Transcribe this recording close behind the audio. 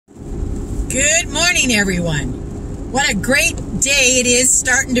Good morning, everyone. What a great day it is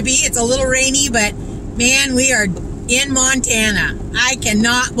starting to be. It's a little rainy, but man, we are in Montana. I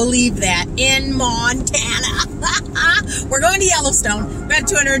cannot believe that. In Montana. We're going to Yellowstone. About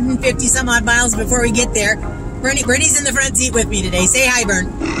 250 some odd miles before we get there. Bernie's in the front seat with me today. Say hi,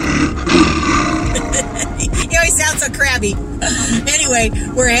 Bern. He always sounds so crabby. Anyway,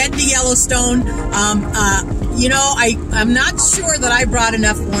 we're heading to Yellowstone. You know, I'm not sure that I brought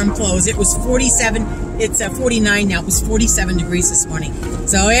enough warm clothes. It was 47. It's 49 now. It was 47 degrees this morning.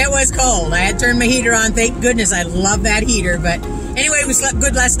 So it was cold. I had turned my heater on. Thank goodness. I love that heater. But anyway, we slept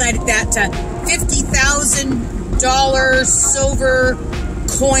good last night at that $50,000 silver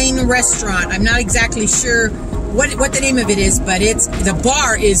coin restaurant. I'm not exactly sure what the name of it is, but the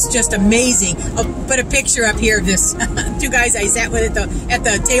bar is just amazing. I'll put a picture up here of this. Two guys I sat with at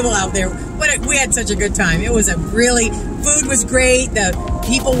the table out there. We had such a good time. It was food was great. The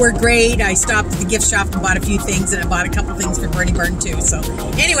people were great. I stopped at the gift shop and bought a few things, and I bought a couple things for Bernie Bern too. So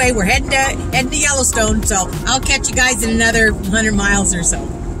anyway, we're heading to Yellowstone. So I'll catch you guys in another 100 miles or so.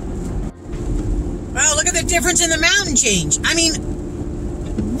 Wow, look at the difference in the mountain change. I mean,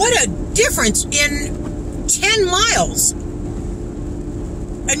 what a difference in 10 miles.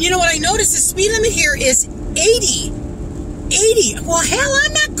 And you know what I noticed? The speed limit here is 80. 80. Well, hell,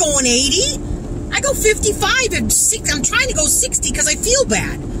 I'm not going 80. I go 55 and 60. I'm trying to go 60 because I feel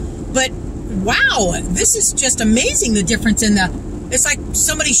bad. But wow, this is just amazing, the difference in it's like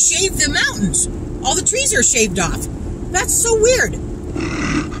somebody shaved the mountains. All the trees are shaved off. That's so weird.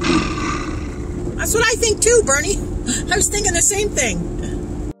 That's what I think too, Bernie. I was thinking the same thing.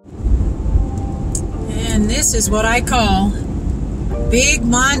 And this is what I call big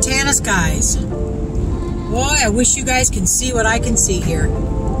Montana skies. Boy, I wish you guys can see what I can see here.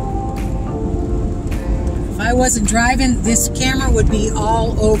 If I wasn't driving, this camera would be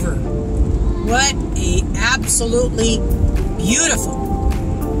all over. What a absolutely beautiful,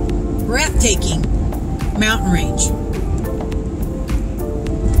 breathtaking mountain range.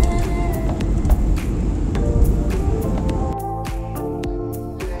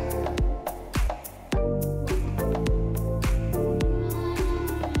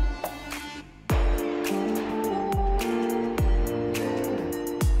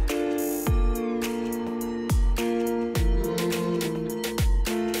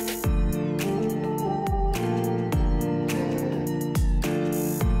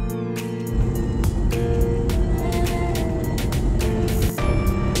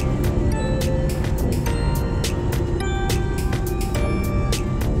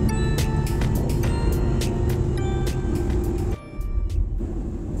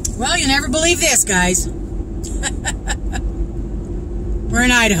 Well, you never believe this, guys. We're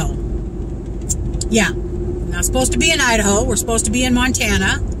in Idaho. Yeah, we're not supposed to be in Idaho. We're supposed to be in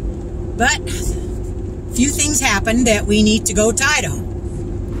Montana. But a few things happened that we need to go to Idaho.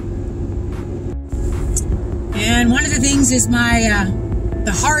 And one of the things is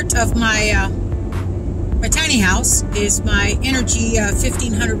the heart of my tiny house is my Inergy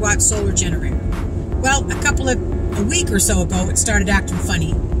 1500 watt solar generator. Well, a week or so ago, it started acting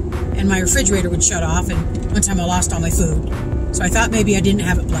funny. And my refrigerator would shut off, and one time I lost all my food. So I thought maybe I didn't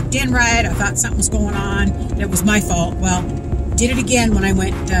have it plugged in right. I thought something was going on, and it was my fault. Well, did it again when I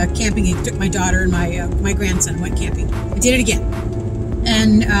went camping. I took my daughter and my grandson went camping. I did it again.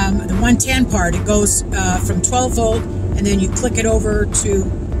 And the 110 part, it goes from 12 volt, and then you click it over to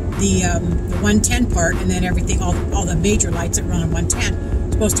the 110 part, and then everything, all the major lights that run on 110,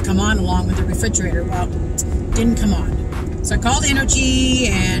 are supposed to come on along with the refrigerator. Well, didn't come on. So I called Inergy,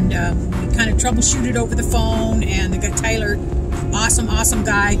 and we kind of troubleshooted over the phone, and the guy Tyler, awesome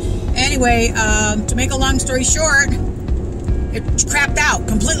guy. Anyway, to make a long story short, it crapped out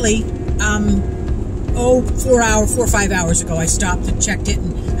completely. 4 or 5 hours ago, I stopped and checked it,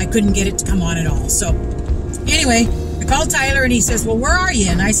 and I couldn't get it to come on at all. So anyway, I called Tyler, and he says, well, where are you?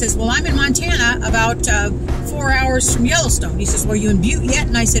 And I says, well, I'm in Montana, about 4 hours from Yellowstone. He says, well, are you in Butte yet?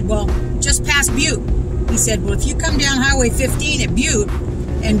 And I said, well, just past Butte. He said, well, if you come down Highway 15 at Butte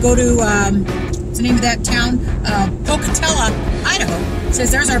and go to, what's the name of that town? Pocatello, Idaho. He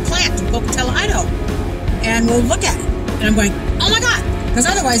says, there's our plant in Pocatello, Idaho. And we'll look at it. And I'm going, oh my God. Because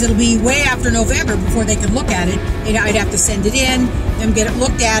otherwise it'll be way after November before they could look at it. I'd have to send it in, them get it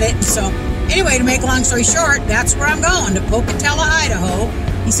looked at it. So anyway, to make a long story short, that's where I'm going, to Pocatello, Idaho.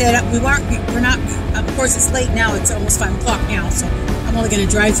 He said, we're not, of course it's late now, it's almost 5 o'clock now, so I'm only going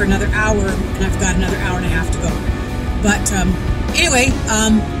to drive for another hour, and I've got another hour and a half to go. But anyway,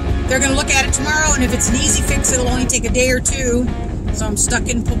 they're going to look at it tomorrow, and if it's an easy fix, it'll only take a day or two. So I'm stuck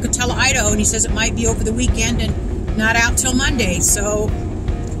in Pocatello, Idaho, and he says it might be over the weekend and not out till Monday. So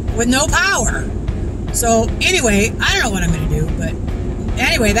with no power. So anyway, I don't know what I'm going to do, but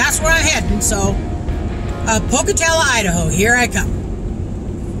anyway, that's where I'm heading. So Pocatello, Idaho, here I come.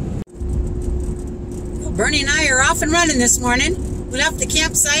 Well, Bernie and I are off and running this morning. We left the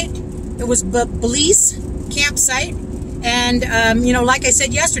campsite. It was Belize campsite. And, you know, like I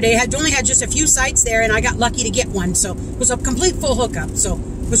said yesterday, I only had just a few sites there, and I got lucky to get one. So it was a complete full hookup. So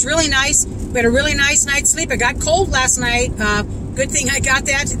it was really nice. We had a really nice night's sleep. I got cold last night. Good thing I got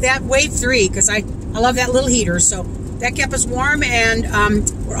that wave 3, because I love that little heater. So that kept us warm, and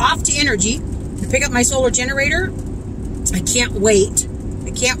we're off to Inergy to pick up my solar generator. I can't wait.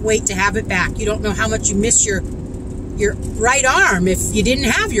 I can't wait to have it back. You don't know how much you miss your right arm if you didn't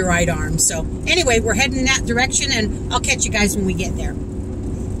have your right arm. So anyway, we're heading in that direction, and I'll catch you guys when we get there.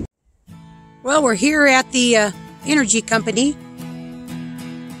 Well, we're here at the Energy company.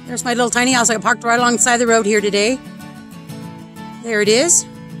 There's my little tiny house. I parked right alongside the road here today. There it is.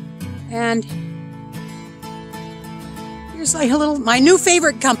 And here's like my new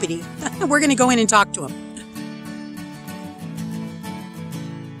favorite company. We're going to go in and talk to them.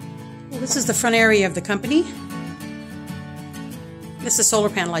 Well, this is the front area of the company. This is a solar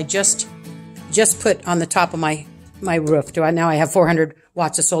panel I just put on the top of my roof. Now I have 400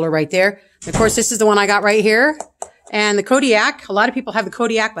 watts of solar right there. And of course, this is the one I got right here. And the Kodiak. A lot of people have the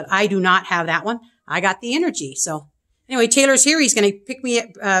Kodiak, but I do not have that one. I got the Energy. So anyway, Taylor's here. He's going to pick me up,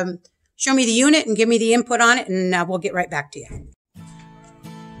 show me the unit and give me the input on it, and we'll get right back to you.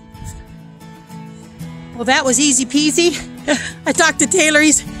 Well, that was easy peasy. I talked to Taylor.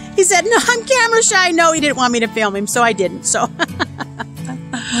 He said, no, I'm camera shy. No, he didn't want me to film him, so I didn't. So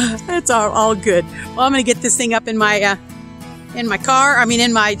it's all good. Well, I'm going to get this thing up in my car,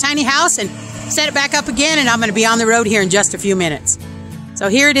 in my tiny house, and set it back up again, and I'm going to be on the road here in just a few minutes. So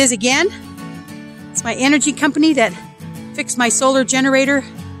here it is again. It's my Energy company that fixed my solar generator.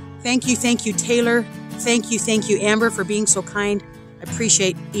 Thank you, Taylor. Thank you, Amber, for being so kind. I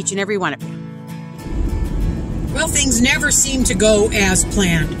appreciate each and every one of you. Well, things never seem to go as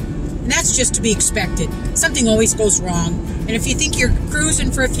planned, and that's just to be expected. Something always goes wrong, and if you think you're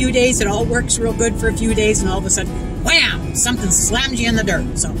cruising for a few days, it all works real good for a few days, and all of a sudden, wham, something slams you in the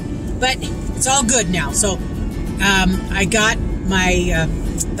dirt. So, but it's all good now. So I got my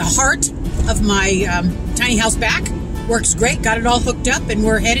the heart of my tiny house back. Works great. Got it all hooked up, and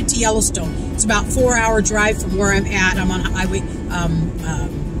we're headed to Yellowstone. It's about a 4-hour drive from where I'm at. I'm on highway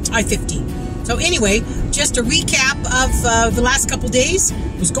I-15. So anyway, just a recap of the last couple days.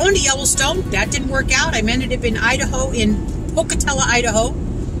 I was going to Yellowstone. That didn't work out. I ended up in Idaho, in Pocatello, Idaho.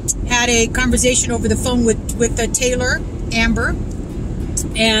 Had a conversation over the phone with Taylor, Amber,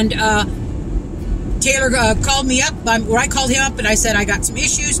 and Taylor called me up. I called him up, and I said, I got some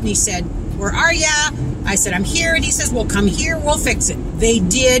issues, and he said, where are ya? I said, I'm here, and he says, well, come here, we'll fix it. They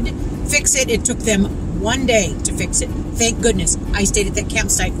did fix it. It took them 1 day to fix it. Thank goodness. I stayed at that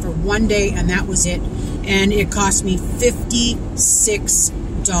campsite for 1 day, and that was it. And it cost me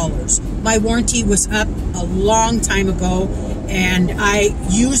 $56. My warranty was up a long time ago, and I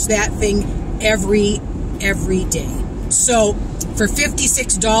used that thing every day. So for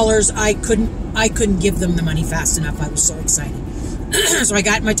 $56, I couldn't give them the money fast enough. I was so excited. So I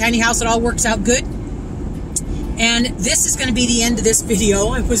got my tiny house. It all works out good. And this is going to be the end of this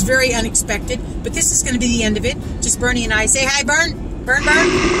video. It was very unexpected, but this is going to be the end of it. Just Bernie and I. Say hi, Bern. Bern.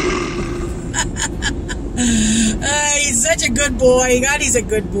 He's such a good boy. God, he's a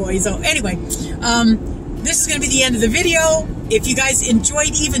good boy. So anyway, this is going to be the end of the video. If you guys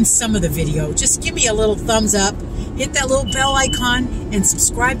enjoyed even some of the video, just give me a little thumbs up. Hit that little bell icon and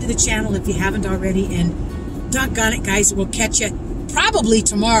subscribe to the channel if you haven't already. And doggone it, guys, we'll catch you probably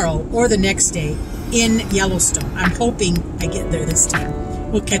tomorrow or the next day in Yellowstone. I'm hoping I get there this time.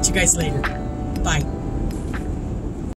 We'll catch you guys later. Bye.